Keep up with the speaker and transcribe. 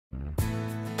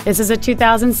This is a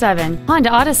 2007 Honda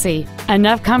Odyssey.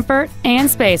 Enough comfort and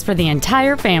space for the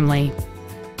entire family.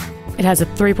 It has a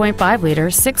 3.5-liter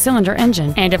six-cylinder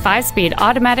engine and a 5-speed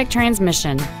automatic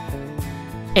transmission.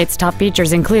 Its top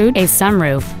features include a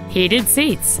sunroof, heated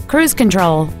seats, cruise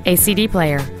control, a CD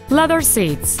player, leather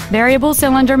seats, variable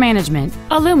cylinder management,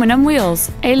 aluminum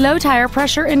wheels, a low tire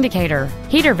pressure indicator,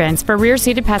 heater vents for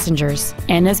rear-seated passengers,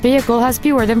 and this vehicle has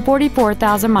fewer than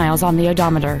 44,000 miles on the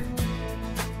odometer.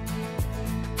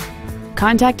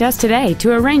 Contact us today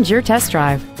to arrange your test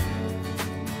drive.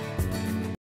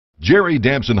 Jerry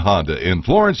Damson Honda in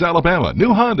Florence, Alabama. New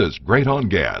Hondas, great on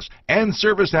gas and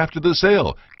service after the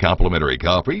sale. Complimentary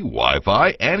coffee,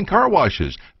 Wi-Fi, and car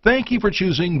washes. Thank you for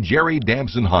choosing Jerry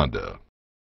Damson Honda.